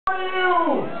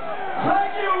you!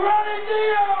 Thank you, Ronnie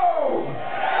Dio!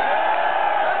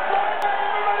 That's my name,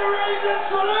 everybody raise and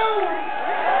salute!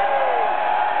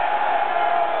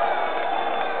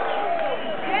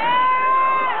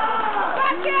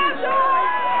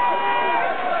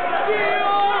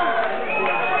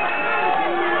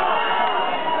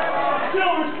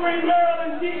 Silver Spring,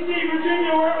 Maryland, D.C.,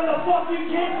 Virginia, wherever the fuck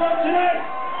you came from tonight.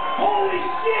 Holy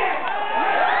shit!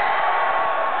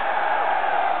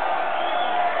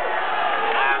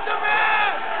 I'm the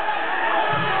man!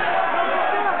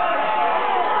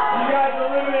 You guys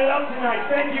are living it up tonight.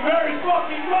 Thank you very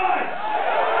fucking much!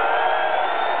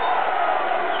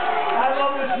 I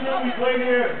love this room. We played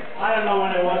here, I don't know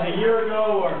when it was, a year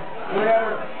ago or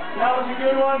whatever. That was a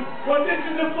good one, but this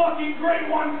is a fucking great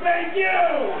one. Thank you!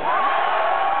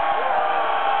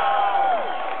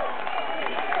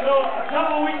 So, a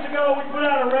couple of weeks ago, we put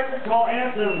out a record called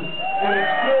Anthrax, and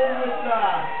it's filled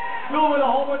with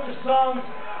a whole bunch of songs.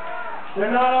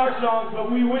 They're not our songs, but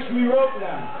we wish we wrote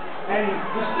them. And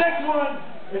the sixth one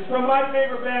is from my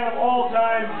favorite band of all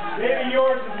time, maybe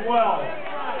yours as well.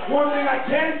 One thing I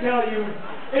can tell you,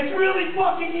 it's really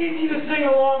fucking easy to sing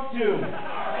along to.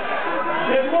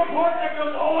 There's one part that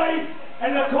goes, oi,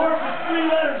 and the chorus is 3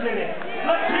 letters in it.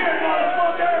 Let's hear it, motherfucker.